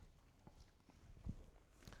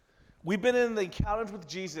We've been in the encounters with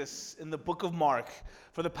Jesus in the book of Mark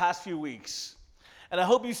for the past few weeks. And I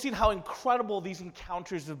hope you've seen how incredible these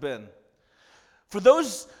encounters have been. For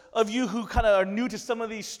those of you who kind of are new to some of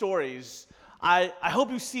these stories, I hope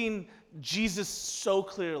you've seen Jesus so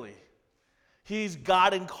clearly. He's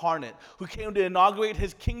God incarnate who came to inaugurate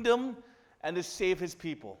his kingdom and to save his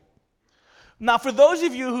people. Now, for those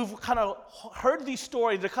of you who've kind of heard these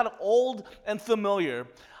stories, they're kind of old and familiar,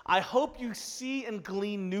 I hope you see and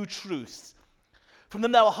glean new truths from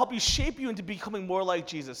them that will help you shape you into becoming more like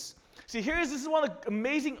Jesus. See, this is one of the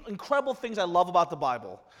amazing, incredible things I love about the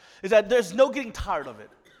Bible, is that there's no getting tired of it.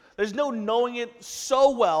 There's no knowing it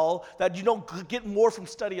so well that you don't get more from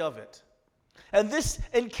study of it. And this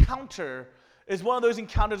encounter is one of those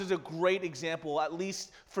encounters that's a great example, at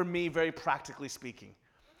least for me, very practically speaking.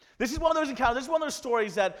 This is one of those encounters, this is one of those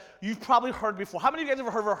stories that you've probably heard before. How many of you guys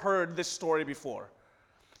have ever heard this story before?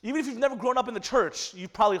 Even if you've never grown up in the church,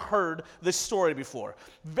 you've probably heard this story before.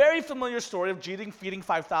 Very familiar story of Jesus feeding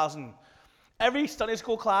 5,000. Every Sunday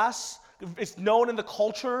school class, it's known in the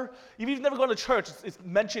culture. Even if you've never gone to church, it's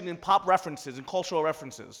mentioned in pop references and cultural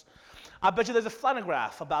references. I bet you there's a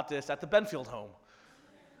phonograph about this at the Benfield home.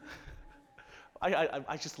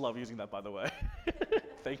 I just love using that, by the way.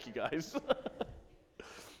 Thank you, guys.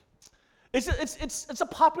 It's a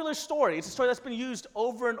popular story. It's a story that's been used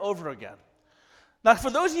over and over again. Now,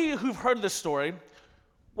 for those of you who've heard this story,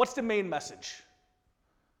 what's the main message?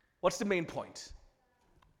 What's the main point?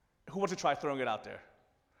 Who wants to try throwing it out there?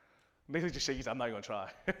 Maybe just shake his head. I'm not going to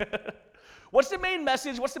try. What's the main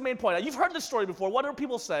message? What's the main point? Now, you've heard this story before. What do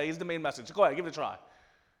people say is the main message? Go ahead, give it a try.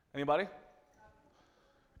 Anybody?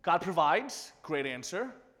 God provides. Great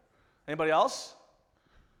answer. Anybody else?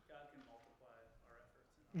 God can multiply our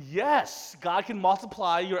efforts. Yes, God can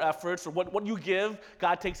multiply your efforts, or what you give,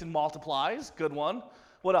 God takes and multiplies. Good one.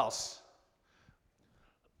 What else?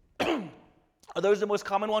 Are those the most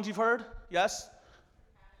common ones you've heard? Yes?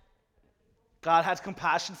 God has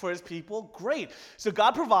compassion for his people. Great. So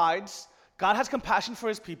God provides, God has compassion for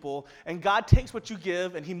his people, and God takes what you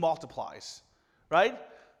give and he multiplies. Right?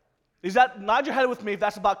 Nod your head with me if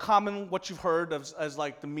that's about common what you've heard as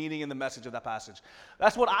like the meaning and the message of that passage.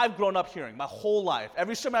 That's what I've grown up hearing my whole life.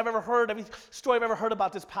 Every sermon I've ever heard, every story I've ever heard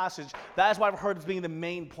about this passage, that is what I've heard as being the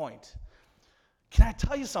main point. Can I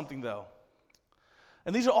tell you something though?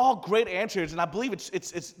 And these are all great answers, and I believe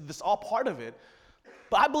it's this all part of it.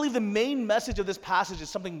 But I believe the main message of this passage is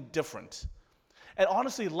something different. And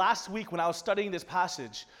honestly, last week when I was studying this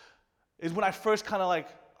passage is when I first kind of like,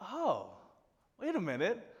 oh, wait a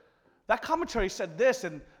minute. That commentary said this,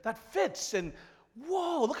 and that fits, and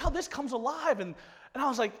whoa, look how this comes alive. And I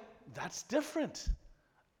was like, that's different.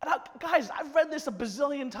 And guys, I've read this a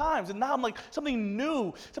bazillion times, and now I'm like, something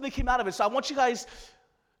new, something came out of it. So I want you guys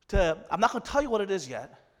I'm not going to tell you what it is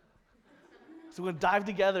yet. So we're going to dive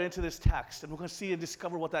together into this text, and we're going to see and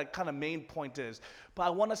discover what that kind of main point is. But I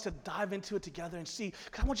want us to dive into it together and see,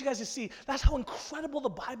 because I want you guys to see, that's how incredible the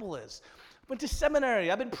Bible is. Went to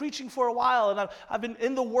seminary. I've been preaching for a while, and I've been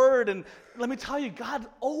in the Word, and let me tell you, God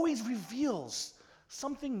always reveals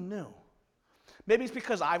something new. Maybe it's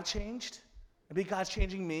because I've changed. Maybe God's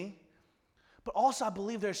changing me. But also, I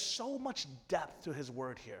believe there's so much depth to his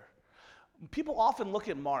Word here. People often look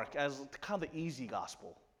at Mark as kind of the easy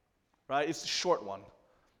gospel, right? It's the short one.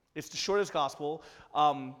 It's the shortest gospel,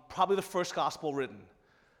 probably the first gospel written.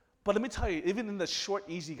 But let me tell you, even in the short,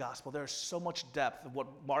 easy gospel, there's so much depth of what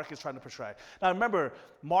Mark is trying to portray. Now remember,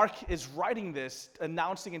 Mark is writing this,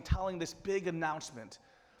 announcing and telling this big announcement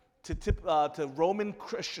to Roman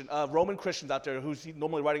Christians out there who's he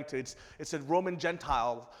normally writing to. It's a Roman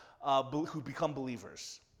Gentile who become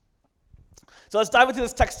believers. So let's dive into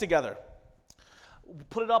this text together. We'll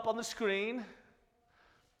put it up on the screen.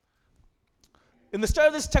 In the start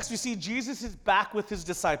of this text, we see Jesus is back with his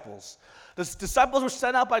disciples. The disciples were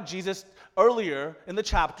sent out by Jesus earlier in the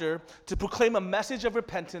chapter to proclaim a message of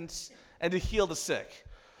repentance and to heal the sick.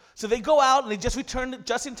 So they go out and they just returned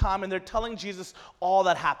just in time, and they're telling Jesus all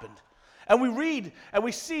that happened. And we read and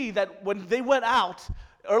we see that when they went out,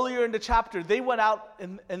 earlier in the chapter, they went out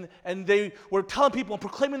and they were telling people and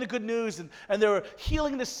proclaiming the good news, and they were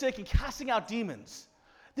healing the sick and casting out demons.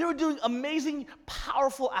 They were doing amazing,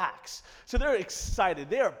 powerful acts. So they're excited.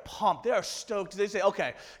 They are pumped. They are stoked. They say,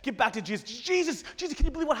 okay, get back to Jesus. Jesus, can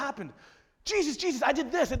you believe what happened? Jesus, I did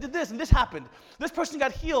this, and this happened. This person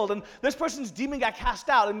got healed, and this person's demon got cast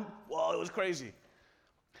out, and whoa, it was crazy.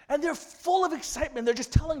 And they're full of excitement. They're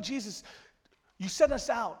just telling Jesus, you sent us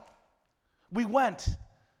out. We went,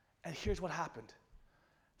 and here's what happened.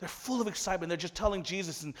 They're full of excitement. They're just telling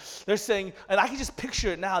Jesus, and they're saying, and I can just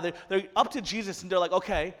picture it now. They're up to Jesus, and they're like,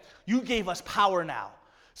 okay, you gave us power now.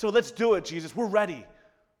 So let's do it, Jesus. We're ready.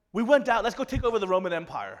 We went out. Let's go take over the Roman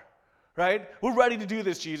Empire, right? We're ready to do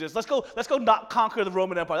this, Jesus. Let's go not conquer the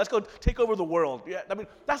Roman Empire. Let's go take over the world. Yeah, I mean,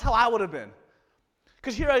 that's how I would have been.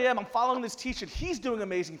 Because here I am, I'm following this teacher. He's doing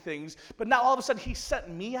amazing things, but now all of a sudden he sent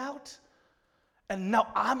me out, and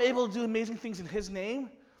now I'm able to do amazing things in his name?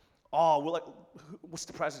 Oh, we're like, what's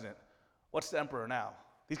the president? What's the emperor now?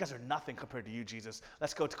 These guys are nothing compared to you, Jesus.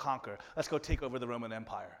 Let's go to conquer. Let's go take over the Roman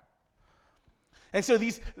Empire. And so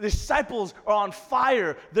these disciples are on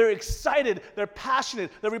fire. They're excited. They're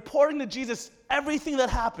passionate. They're reporting to Jesus everything that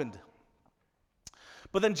happened.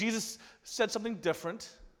 But then Jesus said something different.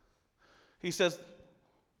 He says,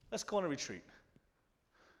 let's go on a retreat.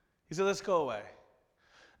 He said, let's go away.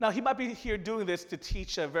 Now, he might be here doing this to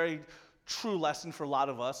teach a very true lesson for a lot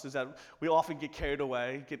of us, is that we often get carried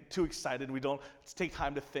away, get too excited, we don't take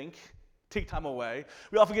time to think, take time away.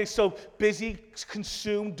 We often get so busy,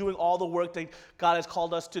 consumed, doing all the work that God has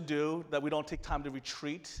called us to do, that we don't take time to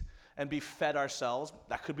retreat and be fed ourselves.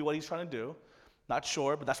 That could be what he's trying to do. Not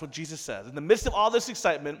sure, but that's what Jesus says. In the midst of all this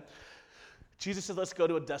excitement, Jesus says, let's go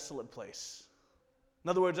to a desolate place. In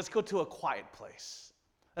other words, let's go to a quiet place.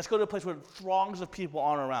 Let's go to a place where throngs of people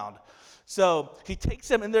aren't around. So he takes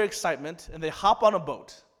them in their excitement, and they hop on a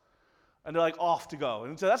boat. And they're like off to go.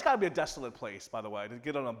 And so that's got to be a desolate place, by the way, to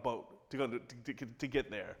get on a boat, to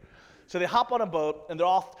get there. So they hop on a boat, and they're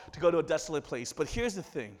off to go to a desolate place. But here's the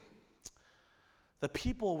thing. The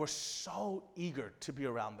people were so eager to be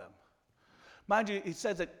around them. Mind you, it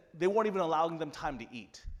says that they weren't even allowing them time to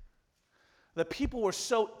eat. The people were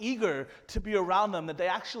so eager to be around them that they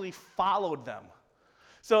actually followed them.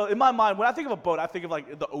 So in my mind, when I think of a boat, I think of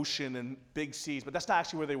like the ocean and big seas, but that's not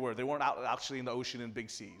actually where they were. They weren't out actually in the ocean and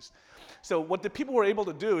big seas. So what the people were able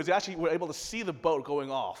to do is they actually were able to see the boat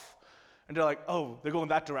going off. And they're like, oh, they're going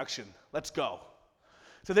that direction. Let's go.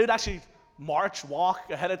 So they'd actually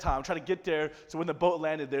walk ahead of time, try to get there, so when the boat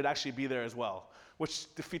landed, they'd actually be there as well,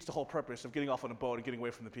 which defeats the whole purpose of getting off on a boat and getting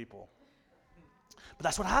away from the people. But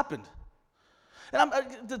that's what happened. And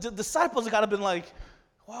the disciples have got to have been like,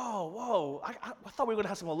 whoa, I thought we were going to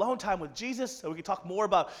have some alone time with Jesus so we could talk more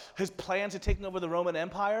about his plans of taking over the Roman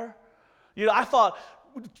Empire. You know, I thought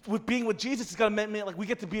with being with Jesus is going to mean like we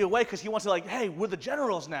get to be away because he wants to like, hey, we're the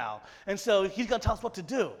generals now. And so he's going to tell us what to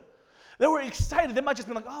do. They were excited. They might just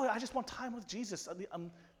be like, oh, I just want time with Jesus.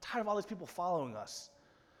 I'm tired of all these people following us.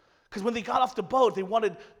 Because when they got off the boat, they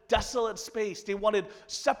wanted desolate space. They wanted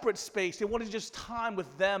separate space. They wanted just time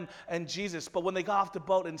with them and Jesus. But when they got off the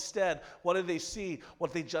boat instead, what did they see?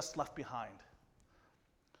 What they just left behind.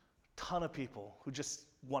 A ton of people who just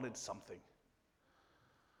wanted something.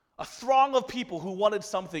 A throng of people who wanted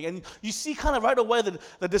something. And you see kind of right away that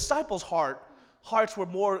the disciples' hearts were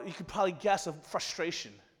more, you could probably guess, of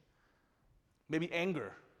frustration. Maybe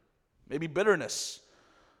anger. Maybe bitterness.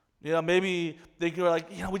 You know, maybe they were like,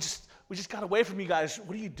 you know, we just got away from you guys.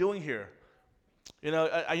 What are you doing here? You know,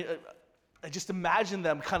 I just imagine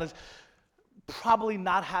them kind of probably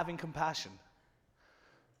not having compassion.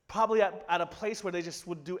 Probably at a place where they just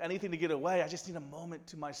would do anything to get away. I just need a moment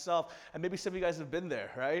to myself. And maybe some of you guys have been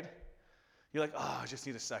there, right? You're like, oh, I just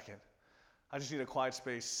need a second. I just need a quiet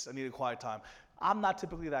space. I need a quiet time. I'm not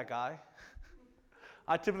typically that guy.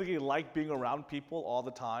 I typically like being around people all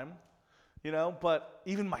the time. You know, but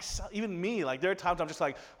even me, like there are times I'm just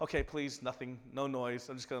like, okay, please, nothing, no noise.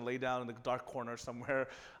 I'm just going to lay down in the dark corner somewhere.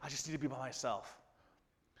 I just need to be by myself.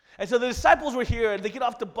 And so the disciples were here, and they get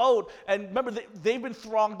off the boat, and remember, they've been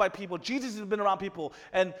thronged by people. Jesus has been around people,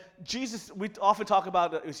 and Jesus, we often talk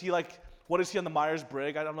about, is he like, what is he on the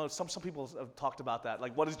Myers-Briggs? I don't know, some people have talked about that.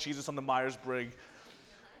 Like, what is Jesus on the Myers-Briggs?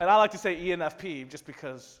 And I like to say ENFP, just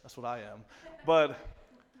because that's what I am. But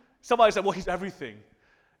somebody said, well, he's everything.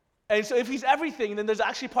 And so if he's everything, then there's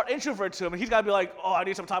actually part introvert to him, and he's got to be like, oh, I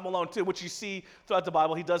need some time alone too, which you see throughout the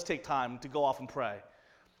Bible. He does take time to go off and pray.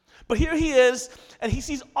 But here he is, and he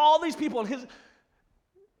sees all these people, and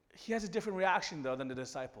he has a different reaction, though, than the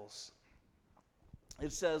disciples.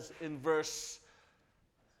 It says in verse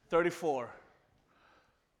 34,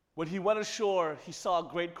 when he went ashore, he saw a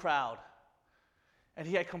great crowd, and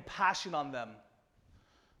he had compassion on them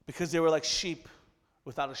because they were like sheep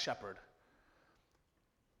without a shepherd.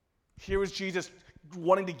 Here was Jesus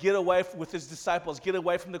wanting to get away with his disciples, get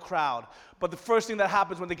away from the crowd. But the first thing that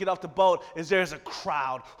happens when they get off the boat is there's a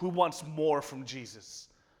crowd who wants more from Jesus.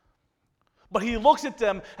 But he looks at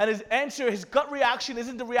them, and his answer, his gut reaction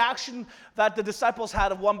isn't the reaction that the disciples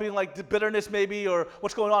had of one being like the bitterness maybe or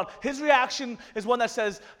what's going on. His reaction is one that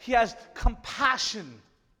says he has compassion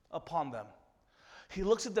upon them. He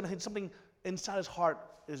looks at them and something inside his heart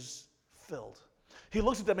is filled. He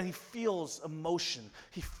looks at them and he feels emotion.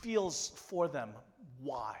 He feels for them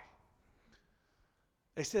Why?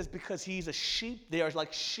 It says because he's a sheep. They are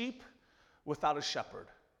like sheep without a shepherd.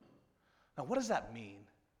 Now, what does that mean?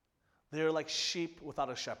 They're like sheep without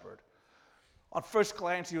a shepherd. On first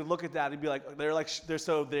glance, you would look at that and be like,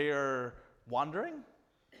 they're wandering?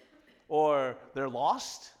 Or they're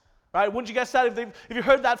lost? Right? Wouldn't you guess that? If you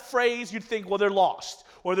heard that phrase, you'd think, well, they're lost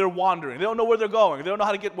or they're wandering. They don't know where they're going. They don't know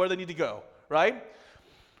how to get where they need to go, right?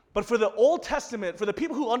 But for the Old Testament, for the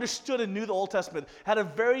people who understood and knew the Old Testament, had a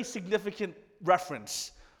very significant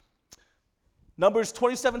reference. Numbers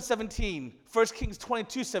 27:17, 1 Kings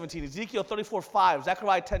 22:17, Ezekiel 34:5,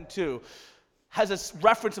 Zechariah 10:2 has a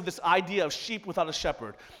reference of this idea of sheep without a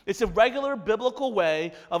shepherd. It's a regular biblical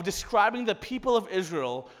way of describing the people of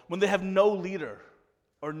Israel when they have no leader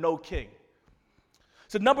or no king.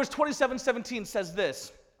 So Numbers 27:17 says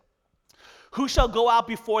this, "Who shall go out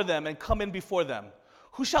before them and come in before them?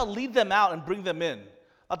 Who shall lead them out and bring them in?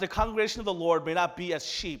 That the congregation of the Lord may not be as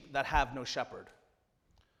sheep that have no shepherd."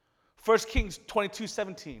 1 Kings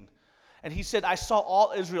 22:17, and he said, "I saw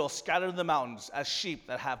all Israel scattered in the mountains as sheep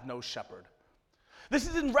that have no shepherd." This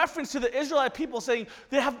is in reference to the Israelite people saying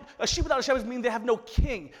they have a sheep without a shepherd, meaning they have no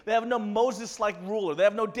king. They have no Moses-like ruler. They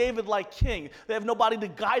have no David-like king. They have nobody to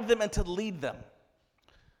guide them and to lead them.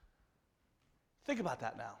 Think about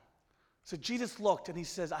that now. So Jesus looked and he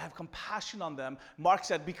says, "I have compassion on them." Mark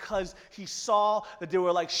said, because he saw that they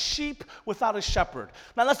were like sheep without a shepherd.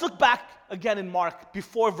 Now let's look back again in Mark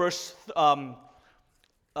before verse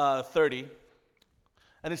 30.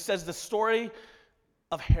 And it says the story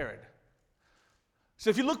of Herod. So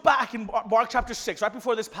if you look back in Mark chapter 6, right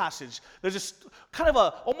before this passage, there's this kind of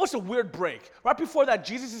almost a weird break. Right before that,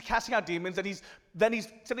 Jesus is casting out demons, and then he's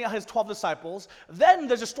sending out his 12 disciples. Then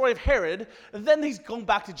there's a story of Herod, and then he's going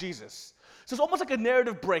back to Jesus. So it's almost like a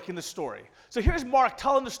narrative break in the story. So here's Mark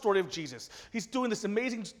telling the story of Jesus. He's doing this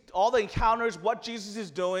amazing, all the encounters, what Jesus is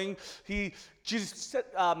doing. Jesus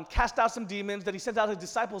cast out some demons, then he sends out his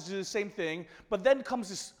disciples to do the same thing. But then comes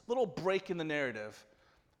this little break in the narrative,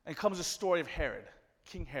 and comes the story of Herod.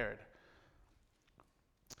 King Herod.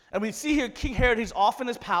 And we see here King Herod, he's off in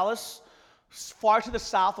his palace, far to the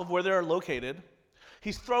south of where they're located.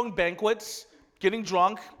 He's throwing banquets, getting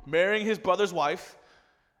drunk, marrying his brother's wife,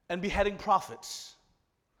 and beheading prophets.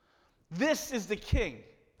 This is the king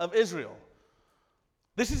of Israel.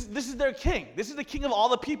 This is their king. This is the king of all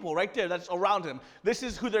the people right there that's around him. This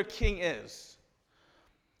is who their king is.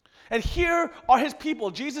 And here are his people.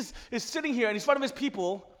 Jesus is sitting here and he's in front of his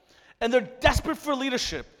people, and they're desperate for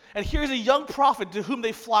leadership. And here's a young prophet to whom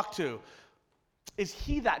they flock to. Is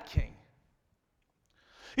he that king?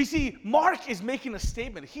 You see, Mark is making a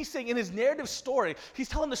statement. He's saying in his narrative story, he's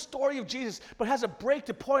telling the story of Jesus, but has a break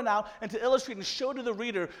to point out and to illustrate and show to the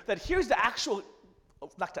reader that here's the actual,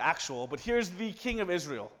 not the actual, but here's the king of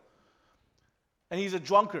Israel. And he's a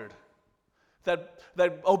drunkard that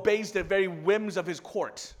obeys the very whims of his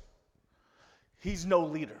court. He's no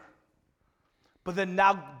leader. But then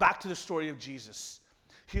now back to the story of Jesus.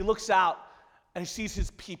 He looks out and he sees his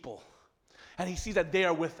people. And he sees that they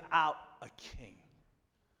are without a king.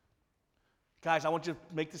 Guys, I want you to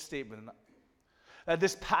make this statement. That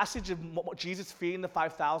this passage of Jesus feeding the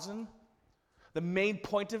 5,000, the main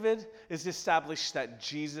point of it is to establish that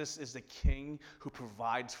Jesus is the king who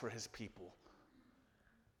provides for his people.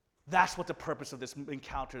 That's what the purpose of this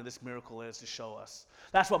encounter, this miracle is to show us.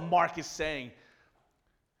 That's what Mark is saying.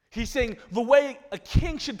 He's saying the way a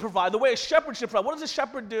king should provide, the way a shepherd should provide. What does a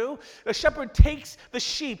shepherd do? A shepherd takes the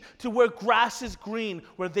sheep to where grass is green,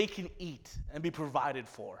 where they can eat and be provided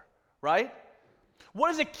for, right?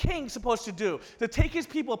 What is a king supposed to do? To take his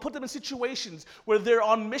people and put them in situations where they're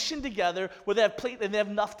on mission together, where they have plate and they have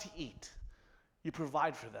enough to eat. You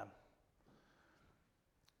provide for them.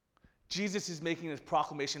 Jesus is making this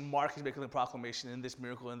proclamation, Mark is making the proclamation in this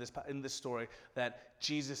miracle, in this story, that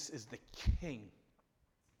Jesus is the king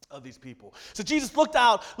of these people. So Jesus looked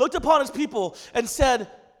upon his people, and said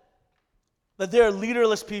that they're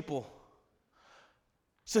leaderless people.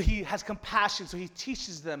 So he has compassion, so he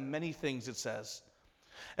teaches them many things, it says.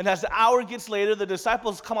 And as the hour gets later, the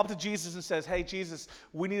disciples come up to Jesus and says, "Hey, Jesus,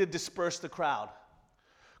 we need to disperse the crowd.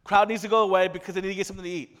 Crowd needs to go away because they need to get something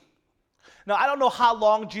to eat." Now, I don't know how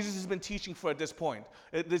long Jesus has been teaching for at this point.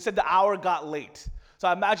 They said the hour got late. So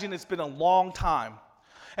I imagine it's been a long time.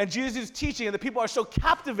 And Jesus is teaching, and the people are so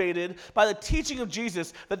captivated by the teaching of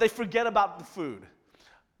Jesus that they forget about the food,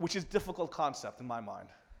 which is a difficult concept in my mind.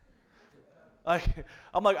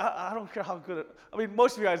 I'm like, I don't care how good it, I mean,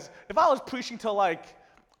 most of you guys, if I was preaching till like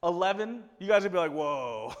 11, you guys would be like,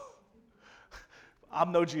 whoa.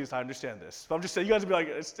 I'm no Jesus, I understand this. But I'm just saying, you guys would be like,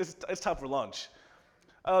 it's time for lunch.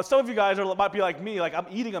 Some of you guys might be like me, like I'm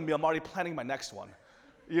eating a meal, I'm already planning my next one.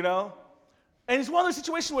 you know? And it's one of those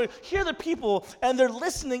situations where here are the people, and they're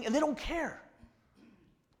listening, and they don't care.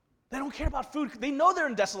 They don't care about food. They know they're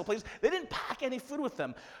in desolate places. They didn't pack any food with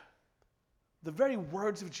them. The very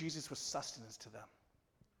words of Jesus was sustenance to them.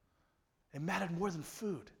 It mattered more than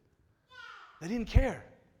food. They didn't care.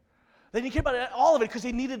 They didn't care about all of it because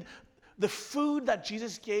they needed the food that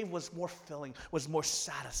Jesus gave was more filling, was more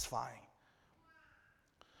satisfying.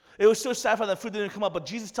 It was so satisfying that food didn't come up, but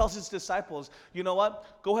Jesus tells his disciples, you know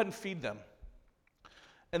what? Go ahead and feed them.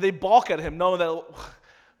 And they balk at him, knowing that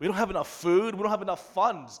we don't have enough food, we don't have enough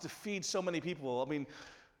funds to feed so many people. I mean,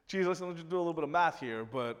 Jesus, let's just do a little bit of math here,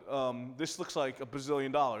 but this looks like $1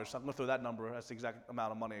 bazillion. So I'm going to throw that number. That's the exact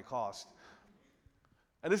amount of money it cost.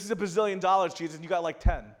 And this is $1 bazillion, Jesus, and you got like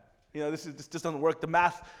 10. You know, this just doesn't work. The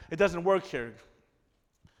math, it doesn't work here.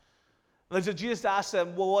 And so Jesus asks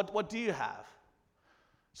them, well, what do you have?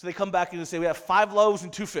 So they come back and they say, we have 5 loaves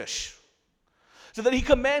and 2 fish. So then he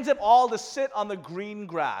commands them all to sit on the green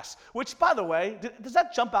grass, which, by the way, does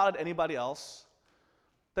that jump out at anybody else?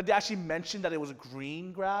 That they actually mentioned that it was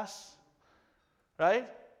green grass, right?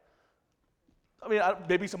 I mean,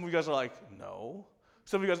 maybe some of you guys are like, no.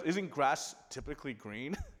 Some of you guys, isn't grass typically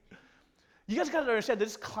green? You guys got to understand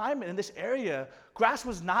this climate in this area, grass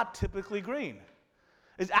was not typically green.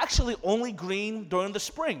 It's actually only green during the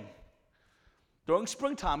spring. During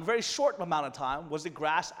springtime, a very short amount of time, was the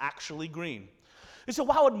grass actually green. And so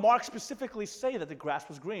why would Mark specifically say that the grass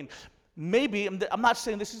was green? Maybe, I'm not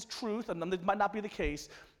saying this is truth, and it might not be the case,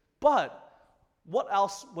 but what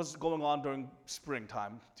else was going on during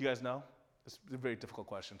springtime? Do you guys know? It's a very difficult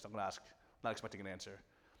question, so I'm going to ask, not expecting an answer.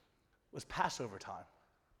 It was Passover time.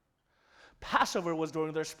 Passover was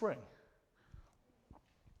during their spring.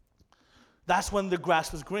 That's when the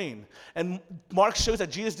grass was green. And Mark shows that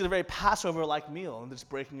Jesus did a very Passover-like meal in this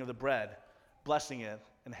breaking of the bread, blessing it,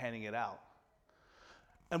 and handing it out.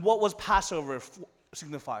 And what was Passover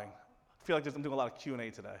signifying? I feel like I'm doing a lot of Q&A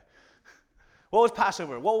today. What was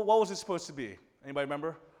Passover? What was it supposed to be? Anybody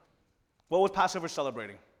remember? What was Passover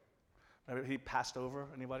celebrating? Maybe he passed over,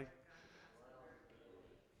 anybody?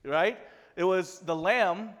 Right? It was the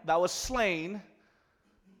lamb that was slain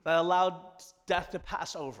that allowed death to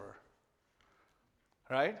pass over.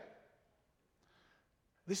 Right?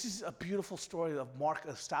 This is a beautiful story of Mark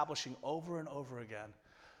establishing over and over again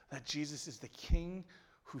that Jesus is the King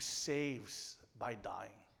who saves by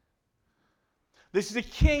dying. This is a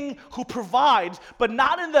king who provides, but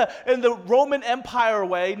not in the Roman Empire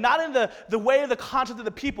way, not in the way of the concept of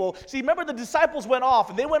the people. See, remember the disciples went off,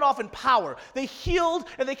 and they went off in power. They healed,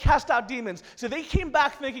 and they cast out demons. So they came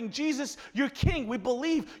back thinking, Jesus, you're king. We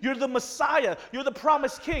believe you're the Messiah. You're the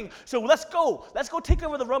promised king. So let's go. Let's go take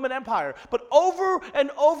over the Roman Empire. But over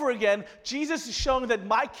and over again, Jesus is showing that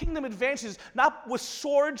my kingdom advances not with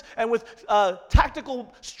swords and with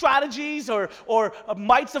tactical strategies or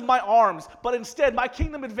mights of my arms, but instead, my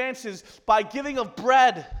kingdom advances by giving of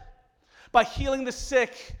bread, by healing the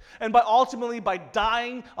sick, and by ultimately by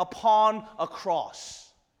dying upon a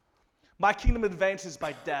cross. My kingdom advances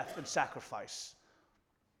by death and sacrifice,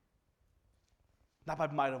 not by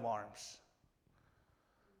might of arms.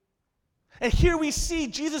 And here we see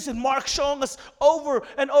Jesus and Mark showing us over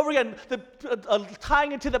and over again,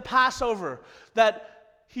 tying into the Passover,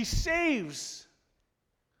 that he saves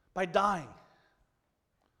by dying.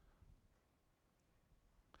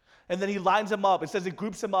 And then he lines them up. It says it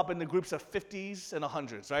groups them up in the groups of 50s and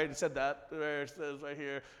 100s, right? It said that. There it says right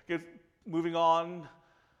here. Moving on.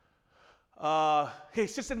 He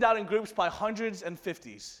sits them down in groups by 100s and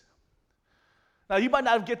 50s. Now, you might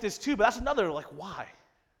not get this too, but that's another, like, why?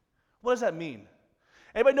 What does that mean?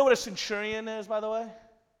 Anybody know what a centurion is, by the way?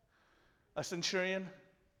 A centurion?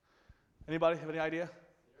 Anybody have any idea?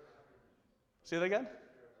 Say that again?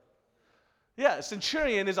 Yeah, a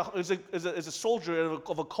centurion is a soldier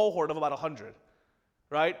of a cohort of about 100,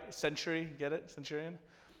 right? Century, get it? Centurion?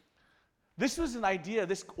 This was an idea,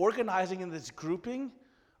 this organizing and this grouping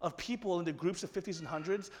of people into groups of 50s and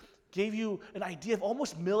 100s gave you an idea of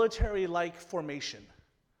almost military-like formation,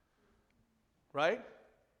 right?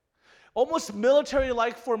 Almost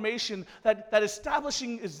military-like formation that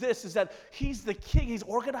establishing is that he's the king, he's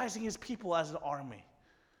organizing his people as an army.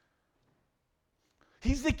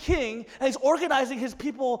 He's the king, and he's organizing his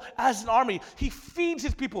people as an army. He feeds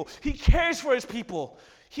his people. He cares for his people.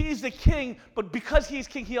 He's the king, but because he's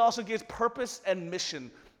king, he also gives purpose and mission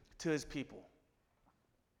to his people.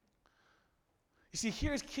 You see,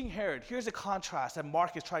 here's King Herod. Here's a contrast that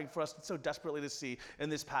Mark is trying for us so desperately to see in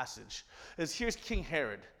this passage. Here's King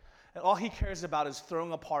Herod, and all he cares about is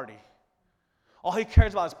throwing a party. All he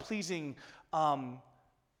cares about is pleasing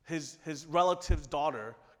his relative's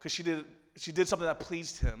daughter, because she did did something that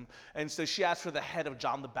pleased him, and so she asked for the head of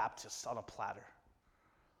John the Baptist on a platter,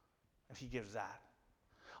 and he gives that.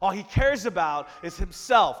 All he cares about is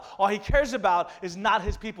himself. All he cares about is not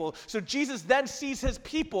his people. So Jesus then sees his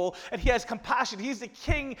people, and he has compassion. He's the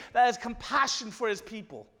king that has compassion for his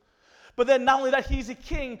people. But then not only that, he's a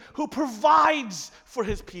king who provides for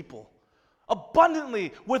his people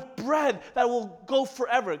abundantly with bread that will go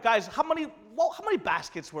forever. Guys, how many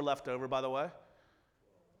baskets were left over, by the way?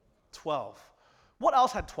 12. What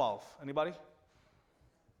else had 12? Anybody?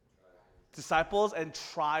 Disciples and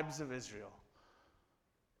tribes of Israel.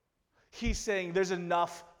 He's saying there's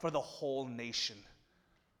enough for the whole nation.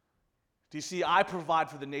 Do you see? I provide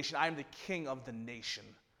for the nation. I am the king of the nation.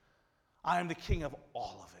 I am the king of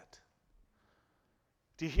all of it.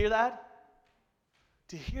 Do you hear that?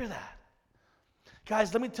 Do you hear that?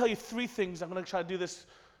 Guys, let me tell you 3 things. I'm going to try to do this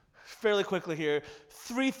fairly quickly here.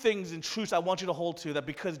 3 things and truths I want you to hold to, that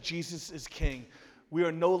because Jesus is king, we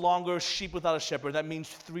are no longer sheep without a shepherd. That means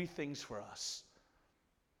 3 things for us.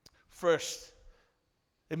 First,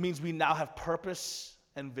 it means we now have purpose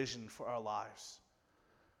and vision for our lives.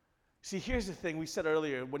 See, here's the thing. We said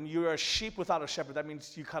earlier, when you're a sheep without a shepherd, that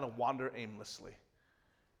means you kind of wander aimlessly.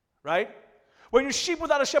 Right? When you're sheep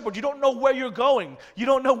without a shepherd, you don't know where you're going. You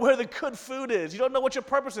don't know where the good food is. You don't know what your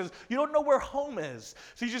purpose is. You don't know where home is.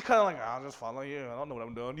 So you just kind of like, I'll just follow you. I don't know what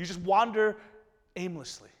I'm doing. You just wander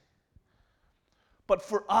aimlessly. But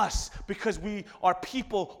for us, because we are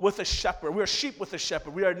people with a shepherd, we are sheep with a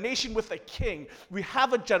shepherd, we are a nation with a king, we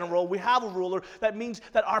have a general, we have a ruler, that means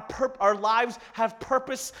that our lives have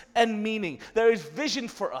purpose and meaning. There is vision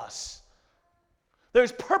for us. There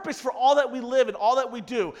is purpose for all that we live and all that we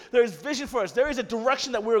do. There is vision for us. There is a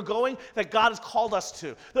direction that we're going that God has called us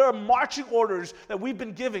to. There are marching orders that we've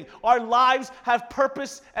been giving. Our lives have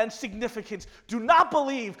purpose and significance. Do not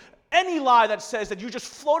believe any lie that says that you're just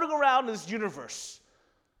floating around in this universe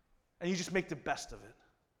and you just make the best of it.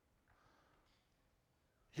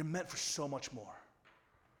 You're meant for so much more.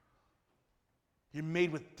 You're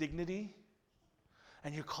made with dignity,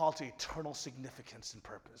 and you're called to eternal significance and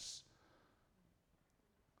purpose.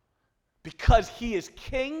 Because he is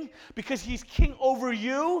king, because he's king over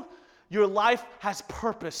you, your life has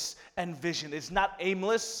purpose and vision. It's not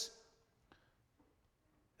aimless.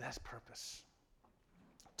 It has purpose.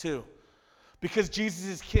 2, because Jesus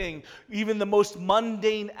is king, even the most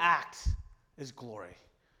mundane act is glory.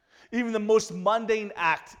 Even the most mundane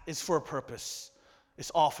act is for a purpose. It's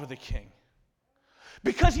all for the king.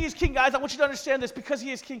 Because he is king, guys, I want you to understand this. Because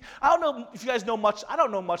he is king, I don't know if you guys know much. I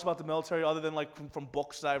don't know much about the military other than like from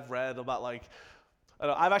books that I've read about like,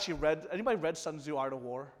 I've actually read, anybody read Sun Tzu, Art of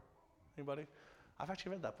War? Anybody? I've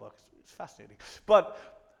actually read that book. It's fascinating. But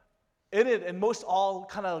in it, and most all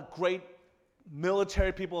kind of great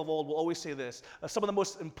military people of old will always say this. Some of the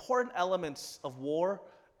most important elements of war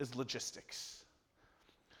is logistics.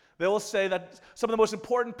 They will say that some of the most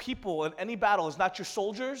important people in any battle is not your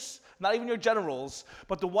soldiers, not even your generals,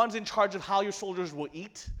 but the ones in charge of how your soldiers will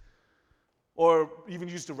eat or even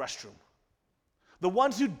use the restroom. The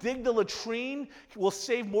ones who dig the latrine will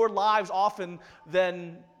save more lives often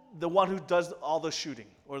than the one who does all the shooting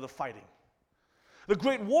or the fighting. The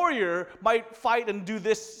great warrior might fight and do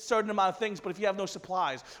this certain amount of things, but if you have no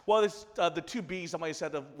supplies, well, it's, the 2 B's somebody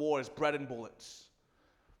said of war is bread and bullets.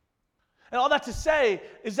 And all that to say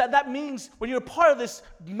is that means when you're a part of this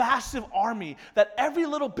massive army, that every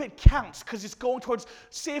little bit counts because it's going towards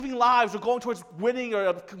saving lives or going towards winning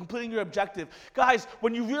or completing your objective. Guys,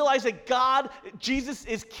 when you realize that Jesus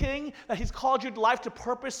is king, that he's called your life to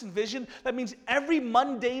purpose and vision, that means every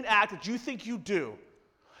mundane act that you think you do,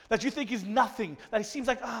 that you think is nothing, that it seems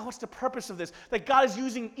like, what's the purpose of this? That God is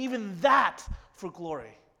using even that for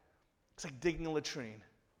glory. It's like digging a latrine.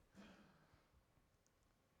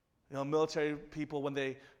 You know, military people,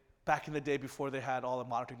 back in the day before they had all the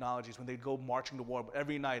modern technologies, when they'd go marching to war,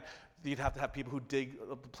 every night you'd have to have people who dig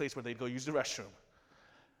a place where they'd go use the restroom.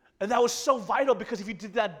 And that was so vital because if you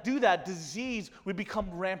did not do that, disease would become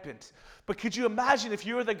rampant. But could you imagine if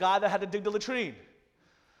you were the guy that had to dig the latrine?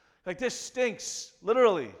 Like, this stinks,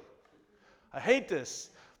 literally. I hate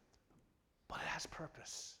this. But it has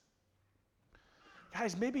purpose.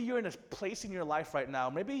 Guys, maybe you're in a place in your life right now.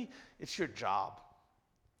 Maybe it's your job.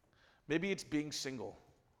 Maybe it's being single.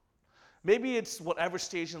 Maybe it's whatever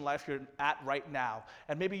stage in life you're at right now.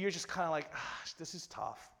 And maybe you're just kind of like, this is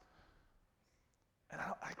tough. And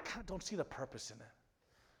I kind of don't see the purpose in it.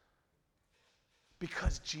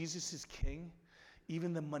 Because Jesus is king,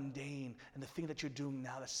 even the mundane and the thing that you're doing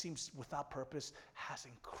now that seems without purpose has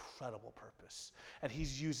incredible purpose. And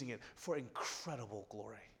he's using it for incredible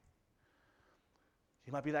glory.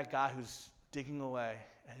 You might be that guy who's digging away,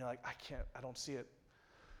 and you're like, I don't see it.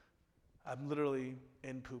 I'm literally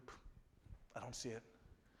in poop. I don't see it.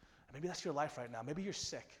 And maybe that's your life right now. Maybe you're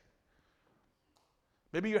sick.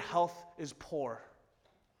 Maybe your health is poor.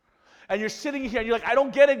 And you're sitting here and you're like, I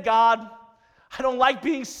don't get it, God. I don't like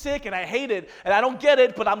being sick and I hate it and I don't get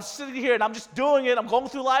it, but I'm sitting here and I'm just doing it. I'm going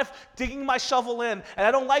through life, digging my shovel in, and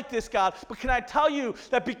I don't like this, God. But can I tell you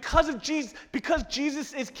that because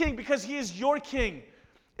Jesus is king, because he is your king,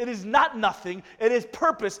 it is not nothing, it is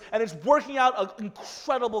purpose, and it's working out an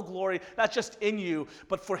incredible glory, not just in you,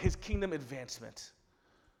 but for his kingdom advancement.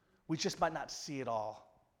 We just might not see it all.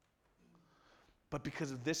 But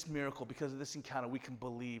because of this miracle, because of this encounter, we can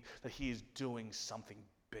believe that he is doing something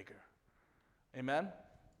bigger. Amen?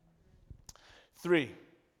 3,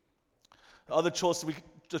 the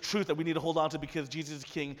truth that we need to hold on to because Jesus is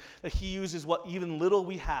king, that he uses what even little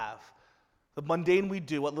we have, the mundane we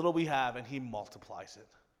do, what little we have, and he multiplies it.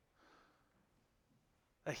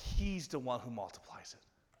 That he's the one who multiplies it.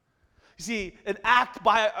 You see, an act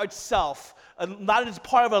by itself, not as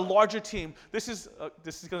part of a larger team, this is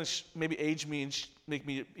going to maybe age me and make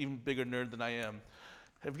me an even bigger nerd than I am.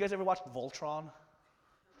 Have you guys ever watched Voltron?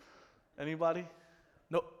 Anybody?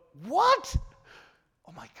 No. What?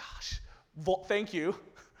 Oh my gosh. Thank you.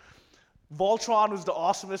 Voltron was the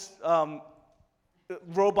awesomest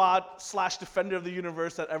robot / defender of the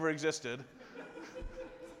universe that ever existed.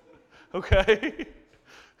 Okay?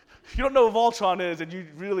 If you don't know what Voltron is, and you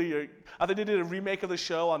really are, I think they did a remake of the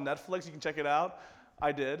show on Netflix. You can check it out.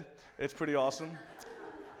 I did. It's pretty awesome.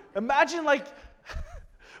 Imagine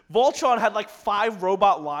Voltron had 5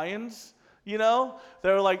 robot lions,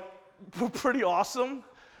 They're pretty awesome.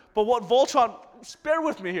 But what Voltron, bear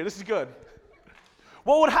with me here, this is good.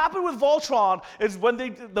 What would happen with Voltron is when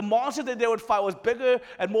the monster that they would fight was bigger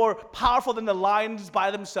and more powerful than the lions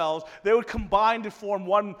by themselves, they would combine to form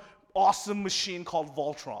one awesome machine called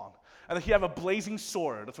Voltron. And then he'd have a blazing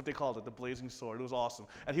sword. That's what they called it, the blazing sword. It was awesome.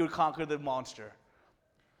 And he would conquer the monster.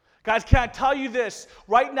 Guys, can I tell you this?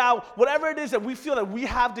 Right now, whatever it is that we feel that we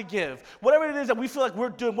have to give, whatever it is that we feel like we're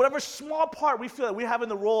doing, whatever small part we feel that we have in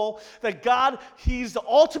the role, that God, he's the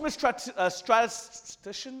ultimate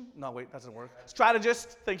statistician. No, wait, that doesn't work.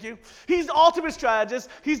 Strategist, thank you. He's the ultimate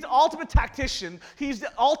strategist. He's the ultimate tactician. He's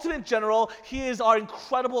the ultimate general. He is our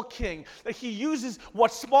incredible king. That he uses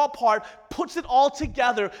what small part, puts it all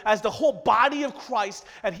together as the whole body of Christ,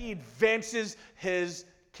 and he advances his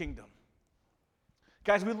kingdom.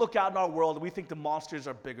 Guys, we look out in our world and we think the monsters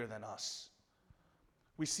are bigger than us.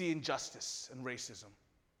 We see injustice and racism.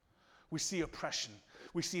 We see oppression.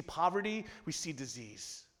 We see poverty. We see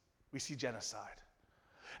disease. We see genocide.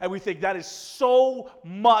 And we think that is so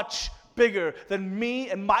much bigger than me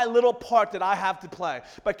and my little part that I have to play.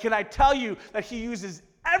 But can I tell you that he uses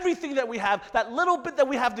everything that we have, that little bit that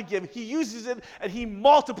we have to give, he uses it and he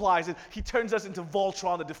multiplies it. He turns us into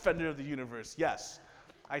Voltron, the defender of the universe. Yes,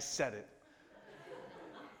 I said it.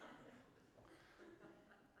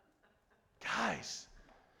 Guys,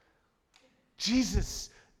 Jesus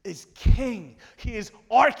is king. He is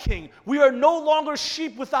our king. We are no longer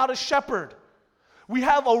sheep without a shepherd. We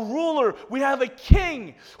have a ruler. We have a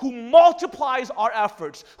king who multiplies our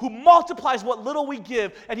efforts, who multiplies what little we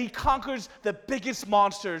give, and he conquers the biggest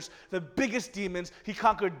monsters, the biggest demons. He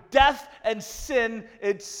conquered death and sin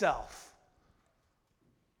itself.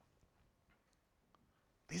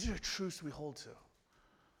 These are the truths we hold to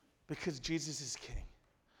because Jesus is king.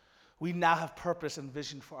 We now have purpose and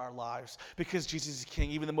vision for our lives. Because Jesus is king,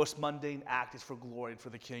 even the most mundane act is for glory and for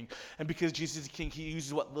the king. And because Jesus is king, he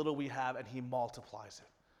uses what little we have and he multiplies it.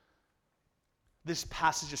 This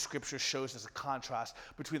passage of scripture shows us a contrast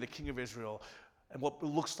between the king of Israel and what it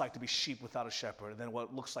looks like to be sheep without a shepherd, and then what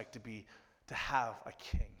it looks like to have a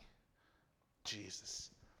king, Jesus.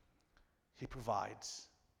 He provides,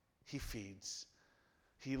 he feeds,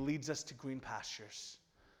 he leads us to green pastures,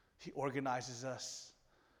 he organizes us.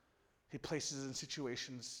 He places us in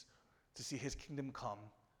situations to see his kingdom come,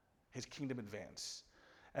 his kingdom advance.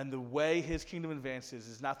 And the way his kingdom advances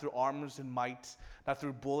is not through arms and might, not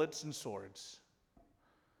through bullets and swords,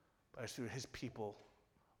 but it's through his people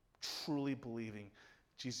truly believing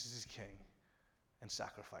Jesus is king and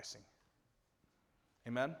sacrificing.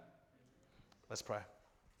 Amen? Let's pray.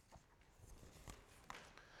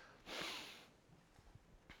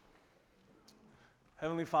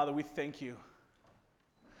 Heavenly Father, we thank you.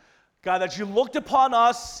 God, that you looked upon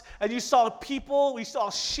us and you saw people, we saw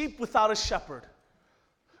sheep without a shepherd.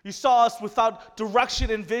 You saw us without direction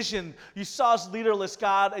and vision. You saw us leaderless,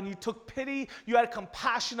 God, and you took pity. You had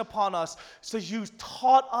compassion upon us. So you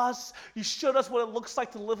taught us. You showed us what it looks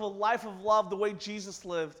like to live a life of love the way Jesus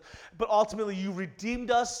lived. But ultimately, you redeemed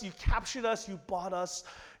us. You captured us. You bought us.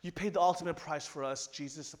 You paid the ultimate price for us,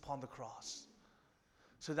 Jesus, upon the cross.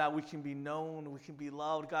 So that we can be known, we can be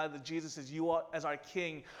loved. God, that Jesus is you are, as our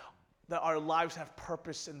King, that our lives have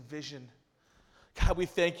purpose and vision. God, we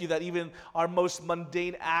thank you that even our most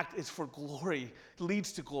mundane act is for glory,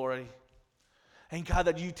 leads to glory. And God,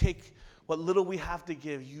 that you take what little we have to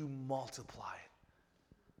give, you multiply it.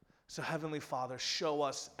 So Heavenly Father, show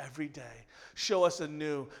us every day, show us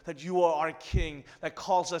anew that you are our King that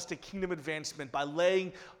calls us to kingdom advancement by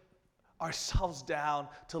laying ourselves down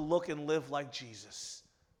to look and live like Jesus.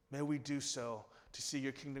 May we do so to see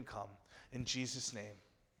your kingdom come. In Jesus' name,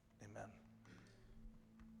 amen.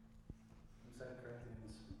 2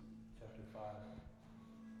 Corinthians chapter 5.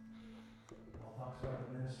 Paul talks about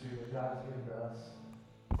the ministry that God has given to us.